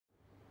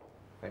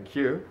Thank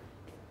you.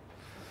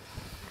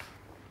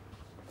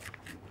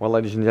 Well,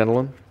 ladies and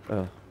gentlemen,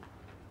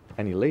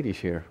 any ladies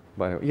here?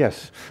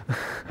 Yes.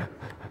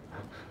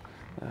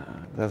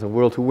 There's a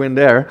world to win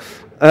there.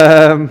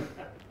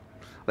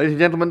 Ladies and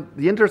gentlemen,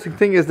 the interesting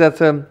thing is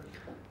that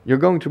you're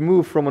going to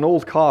move from an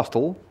old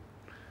castle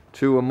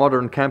to a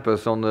modern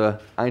campus on the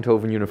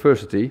Eindhoven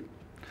University,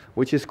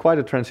 which is quite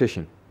a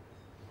transition.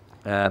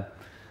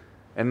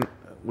 And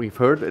we've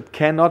heard it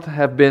cannot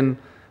have been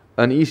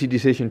an easy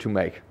decision to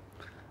make.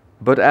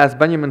 But as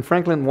Benjamin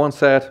Franklin once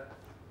said,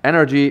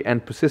 energy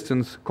and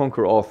persistence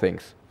conquer all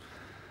things.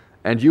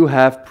 And you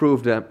have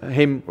proved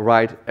him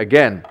right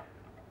again.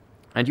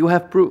 And you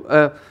have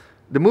the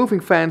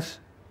moving fans,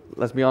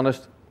 let's be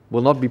honest,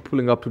 will not be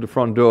pulling up to the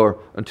front door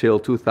until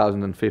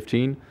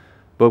 2015,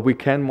 but we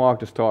can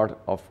mark the start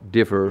of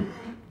Diver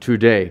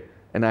today.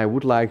 And I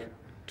would like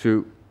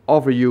to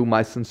offer you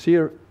my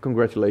sincere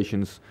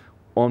congratulations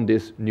on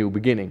this new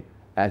beginning,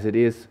 as it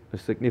is a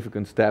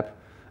significant step.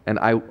 And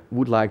I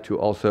would like to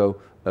also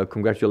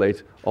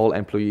congratulate all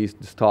employees,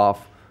 the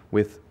staff,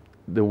 with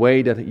the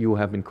way that you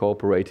have been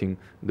cooperating,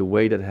 the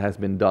way that it has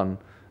been done,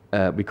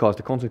 because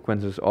the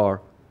consequences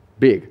are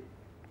big.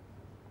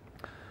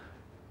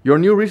 Your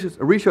new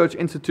research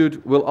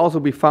institute will also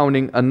be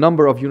founding a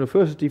number of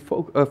university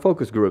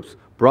focus groups,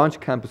 branch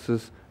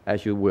campuses,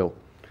 as you will,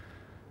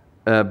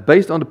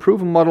 based on the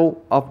proven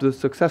model of the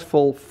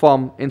successful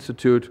FAM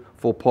Institute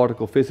for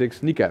Particle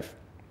Physics, NICEF.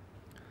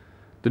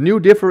 The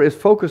new DIFFER is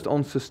focused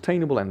on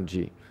sustainable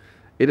energy.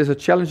 It is a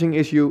challenging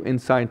issue in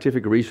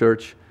scientific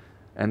research,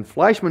 and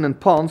Fleischmann and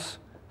Pons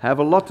have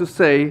a lot to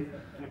say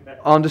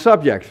on the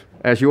subject,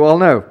 as you all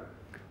know.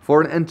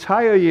 For an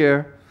entire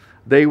year,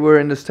 they were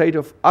in a state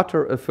of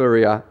utter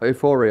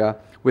euphoria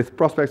with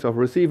prospects of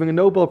receiving a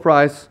Nobel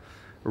Prize,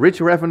 rich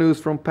revenues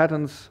from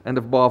patents, and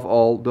above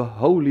all, the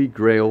holy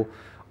grail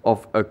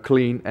of a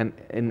clean and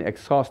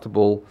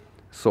inexhaustible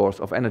source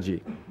of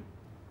energy.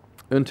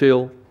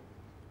 Until,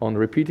 on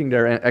repeating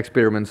their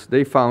experiments,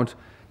 they found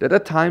that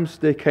at times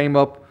they came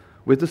up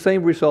with the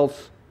same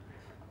results,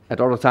 at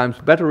other times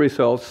better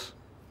results,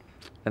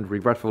 and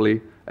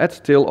regretfully, at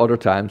still other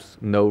times,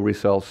 no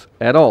results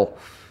at all.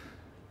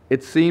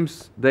 It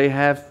seems they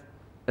have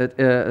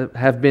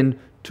been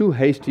too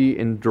hasty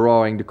in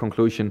drawing the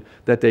conclusion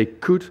that they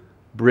could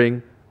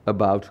bring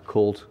about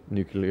cold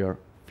nuclear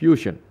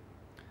fusion.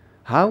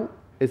 How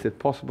is it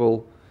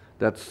possible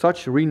that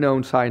such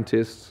renowned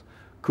scientists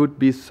could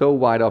be so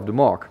wide off the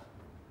mark?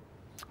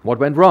 What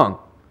went wrong?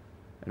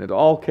 And it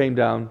all came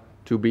down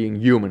to being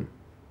human.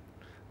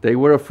 They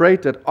were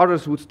afraid that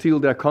others would steal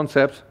their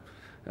concept.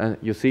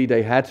 You see,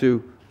 they had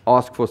to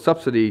ask for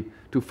subsidy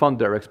to fund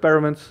their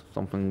experiments,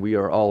 something we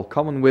are all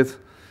common with.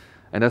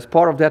 And as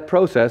part of that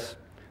process,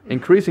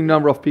 increasing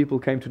number of people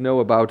came to know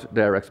about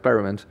their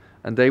experiment,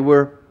 and they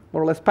were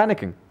more or less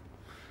panicking.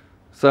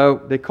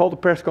 So they called a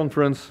press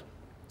conference,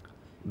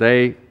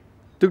 they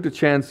took the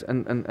chance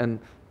and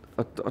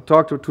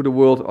talked to the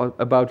world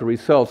about the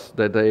results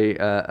that they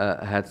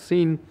had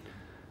seen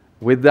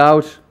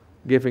without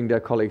giving their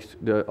colleagues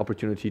the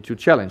opportunity to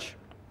challenge.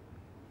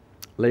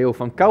 Leo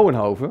van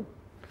Kouwenhoven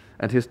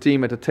and his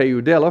team at the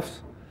TU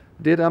Delft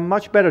did a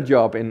much better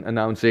job in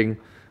announcing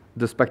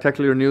the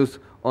spectacular news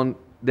on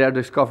their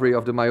discovery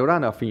of the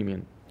Majorana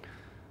fermion.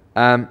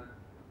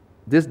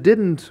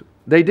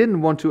 They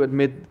didn't want to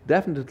admit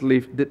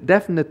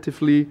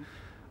definitively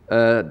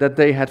that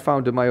they had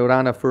found the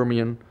Majorana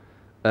fermion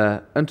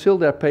until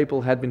their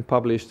paper had been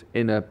published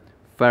in a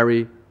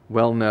very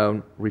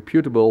well-known,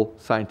 reputable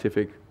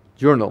scientific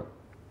journal.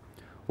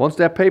 Once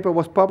their paper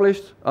was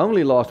published,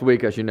 only last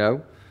week, as you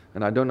know,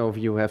 and I don't know if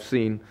you have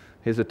seen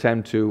his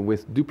attempt to,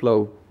 with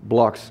Duplo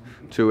blocks,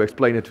 to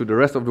explain it to the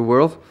rest of the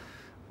world.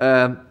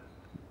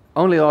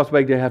 Only last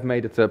week they have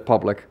made it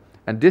public.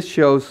 And this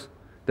shows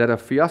that a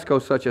fiasco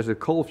such as a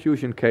cold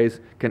fusion case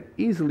can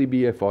easily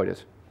be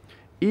avoided,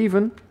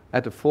 even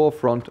at the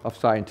forefront of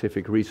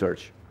scientific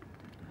research.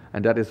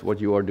 And that is what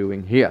you are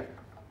doing here.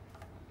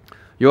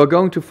 You are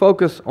going to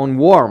focus on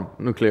warm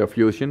nuclear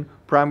fusion,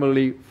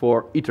 primarily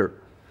for ITER,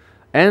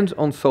 and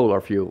on solar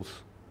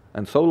fuels.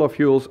 And solar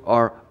fuels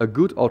are a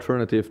good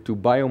alternative to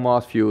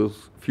biomass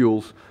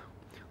fuels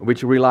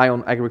which rely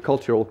on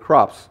agricultural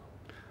crops.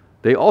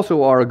 They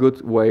also are a good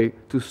way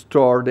to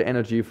store the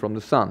energy from the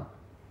sun.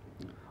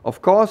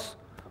 Of course,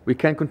 we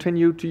can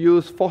continue to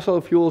use fossil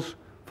fuels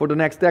for the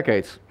next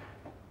decades,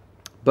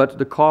 but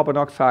the carbon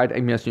dioxide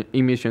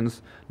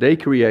emissions they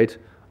create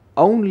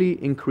only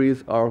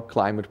increase our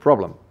climate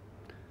problem.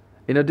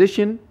 In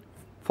addition,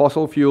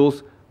 fossil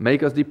fuels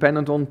make us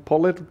dependent on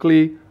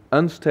politically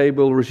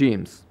unstable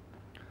regimes.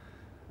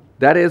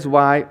 That is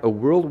why a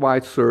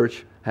worldwide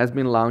search has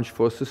been launched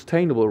for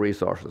sustainable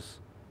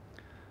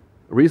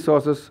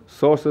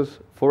sources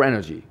for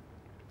energy.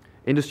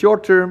 In the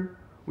short term,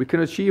 we can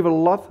achieve a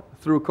lot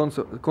through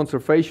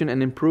conservation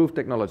and improved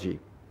technology.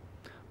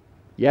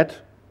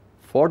 Yet,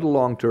 for the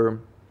long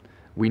term,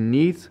 we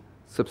need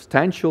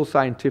substantial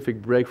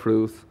scientific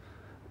breakthroughs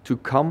to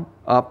come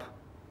up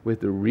with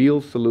the real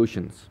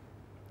solutions.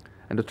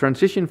 And the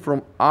transition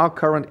from our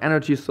current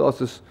energy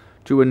sources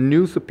to a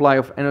new supply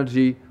of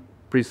energy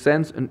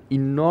presents an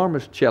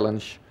enormous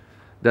challenge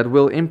that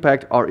will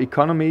impact our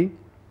economy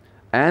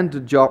and the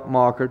job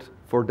market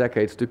for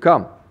decades to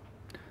come.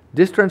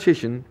 This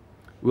transition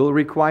will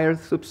require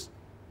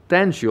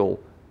substantial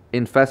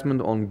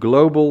investment on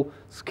global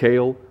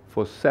scale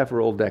for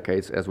several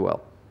decades as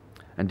well.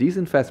 And these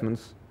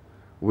investments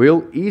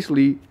will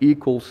easily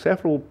equal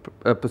several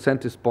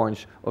percentage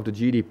points of the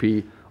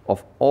GDP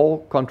of all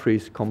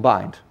countries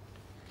combined.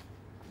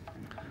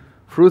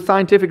 Through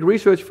scientific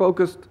research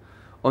focused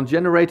on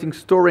generating,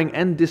 storing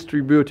and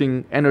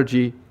distributing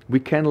energy, we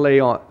can lay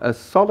a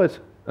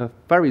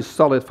very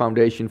solid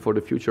foundation for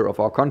the future of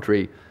our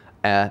country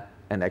and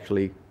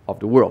actually of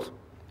the world.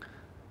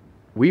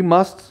 We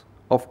must,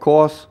 of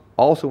course,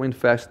 also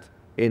invest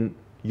in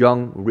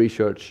young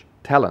research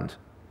talent.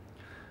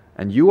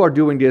 And you are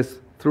doing this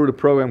through the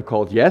program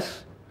called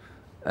YES,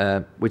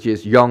 which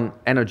is Young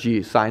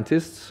Energy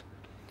Scientists,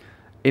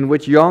 in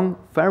which young,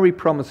 very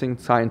promising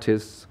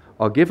scientists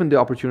are given the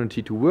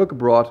opportunity to work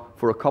abroad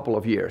for a couple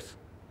of years.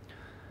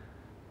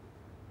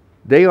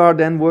 They are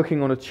then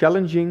working on a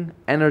challenging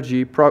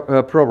energy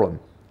problem,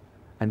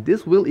 and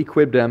this will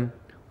equip them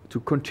to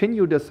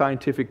continue their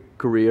scientific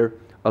career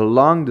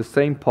along the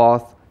same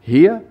path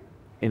here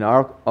in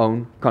our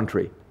own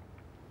country.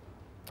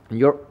 And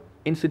your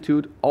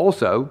institute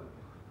also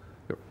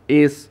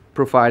is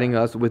providing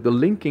us with the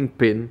linking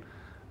pin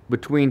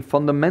between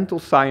fundamental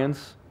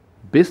science,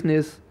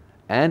 business,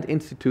 and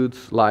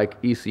institutes like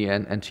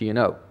ECN and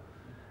TNO.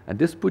 And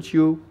this puts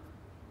you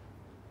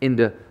in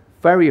the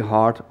very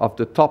heart of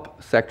the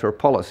top sector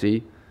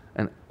policy,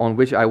 and on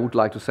which I would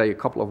like to say a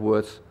couple of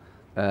words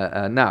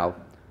now.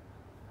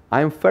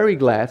 I am very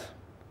glad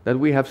that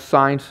we have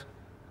signed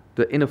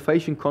the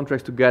innovation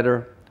contracts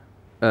together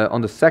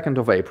on the 2nd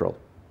of April.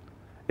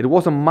 It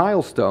was a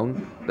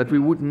milestone that we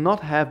would not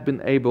have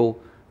been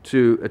able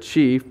to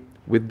achieve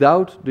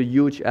without the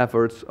huge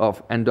efforts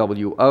of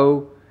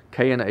NWO,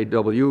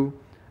 KNAW,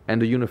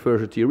 and the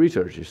university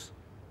researchers.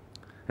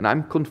 And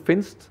I'm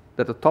convinced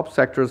that the top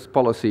sector's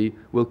policy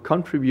will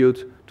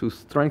contribute to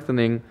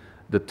strengthening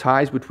the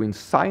ties between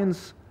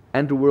science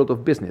and the world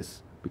of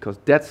business, because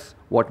that's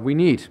what we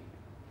need.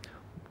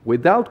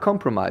 Without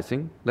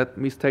compromising, let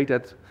me state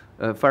that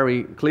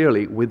very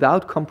clearly,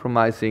 without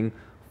compromising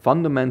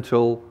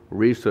fundamental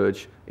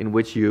research in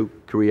which you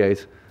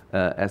create,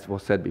 as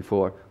was said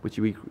before, which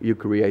you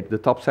create the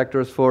top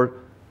sectors for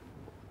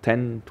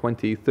 10,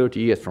 20, 30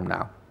 years from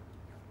now.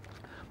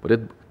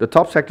 But the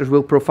top sectors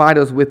will provide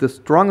us with a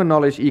stronger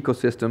knowledge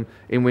ecosystem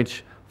in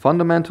which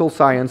fundamental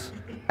science,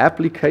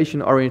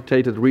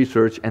 application-oriented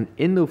research, and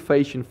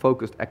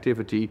innovation-focused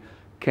activity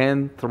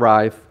can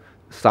thrive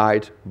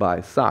side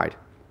by side.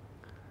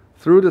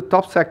 Through the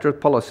top sector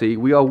policy,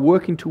 we are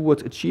working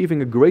towards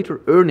achieving a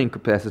greater earning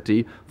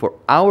capacity for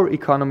our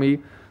economy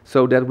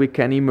so that we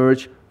can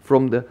emerge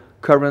from the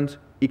current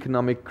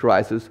economic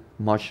crisis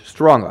much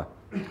stronger.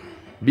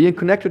 Being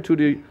connected to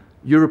the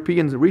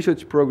European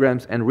research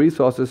programs and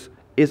resources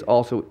is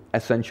also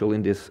essential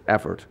in this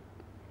effort.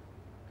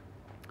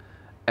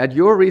 At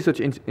your research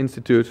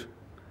institute,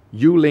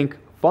 you link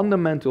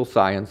fundamental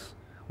science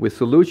with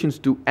solutions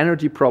to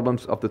energy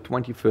problems of the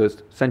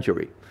 21st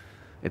century.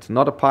 It's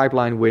not a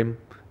pipeline whim,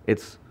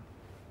 it's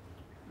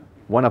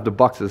one of the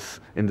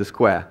boxes in the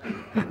square.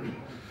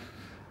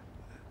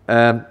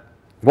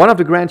 One of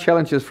the grand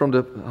challenges from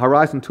the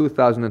Horizon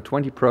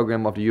 2020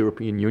 program of the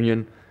European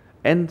Union,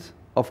 and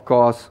of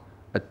course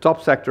a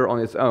top sector on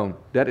its own.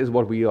 That is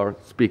what we are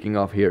speaking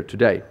of here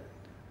today.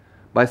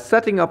 By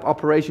setting up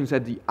operations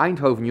at the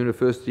Eindhoven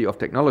University of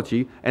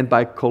Technology and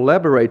by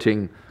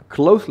collaborating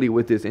closely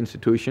with this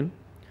institution,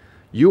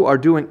 you are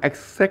doing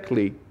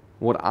exactly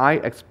what I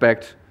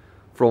expect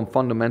from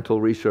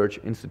fundamental research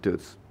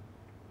institutes.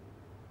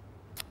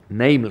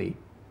 Namely,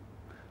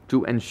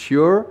 to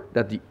ensure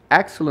that the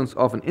excellence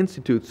of an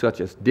institute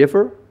such as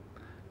DIFR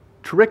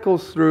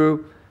trickles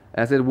through,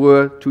 as it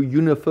were, to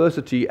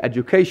university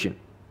education.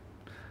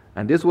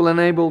 And this will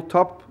enable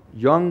top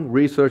young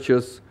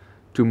researchers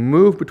to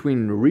move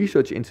between the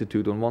research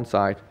institute on one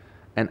side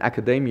and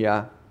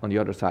academia on the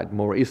other side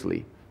more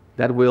easily.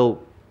 That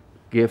will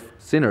give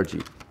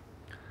synergy.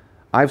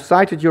 I've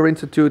cited your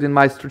institute in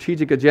my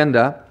strategic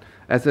agenda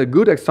as a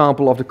good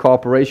example of the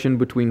cooperation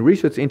between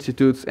research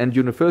institutes and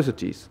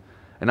universities.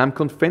 And I'm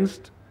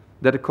convinced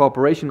that a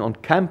cooperation on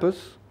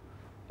campus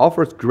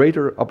offers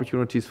greater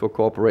opportunities for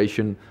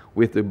cooperation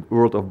with the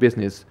world of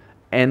business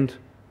and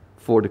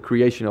for the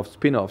creation of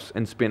spin-offs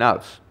and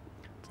spin-outs.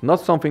 It's not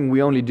something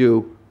we only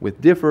do with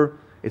DIFR,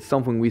 it's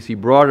something we see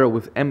broader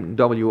with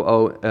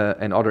MWO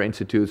and other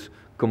institutes,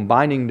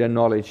 combining their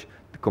knowledge,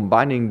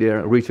 combining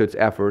their research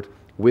effort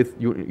with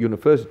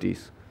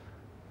universities.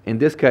 In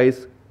this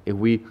case, if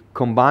we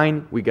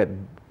combine, we get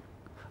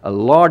a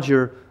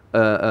larger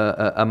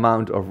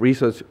amount of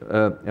research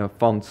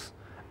funds,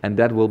 and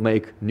that will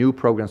make new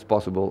programs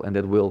possible, and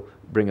that will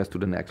bring us to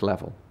the next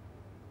level.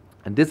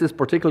 And this is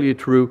particularly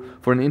true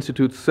for an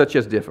institute such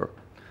as DIFR,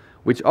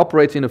 which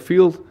operates in a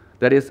field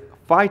that is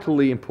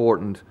vitally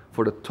important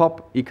for the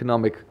top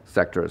economic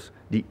sectors,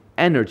 the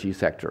energy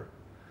sector,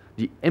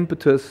 the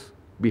impetus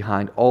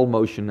behind all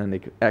motion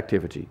and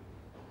activity.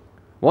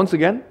 Once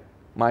again,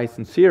 my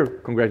sincere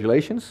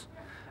congratulations.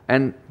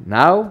 And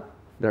now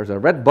there's a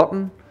red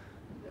button.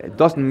 It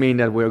doesn't mean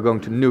that we're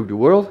going to nuke the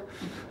world,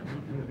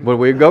 but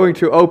we're going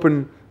to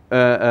open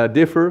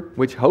DIFR,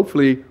 which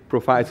hopefully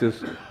provides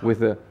us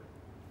with,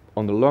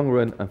 on the long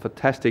run, a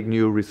fantastic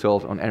new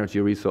result on energy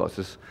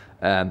resources.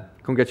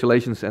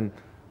 Congratulations, and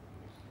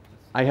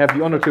I have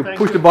the honor to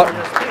push the button.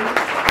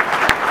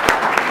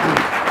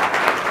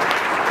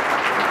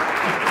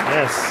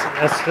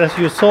 Yes, as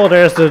you saw,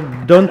 there's the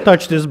don't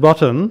touch this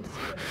button.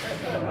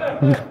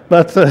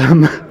 But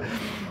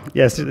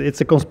yes,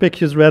 it's a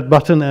conspicuous red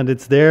button, and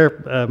it's there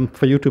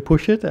for you to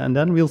push it, and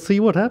then we'll see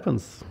what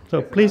happens.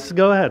 So please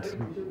go ahead.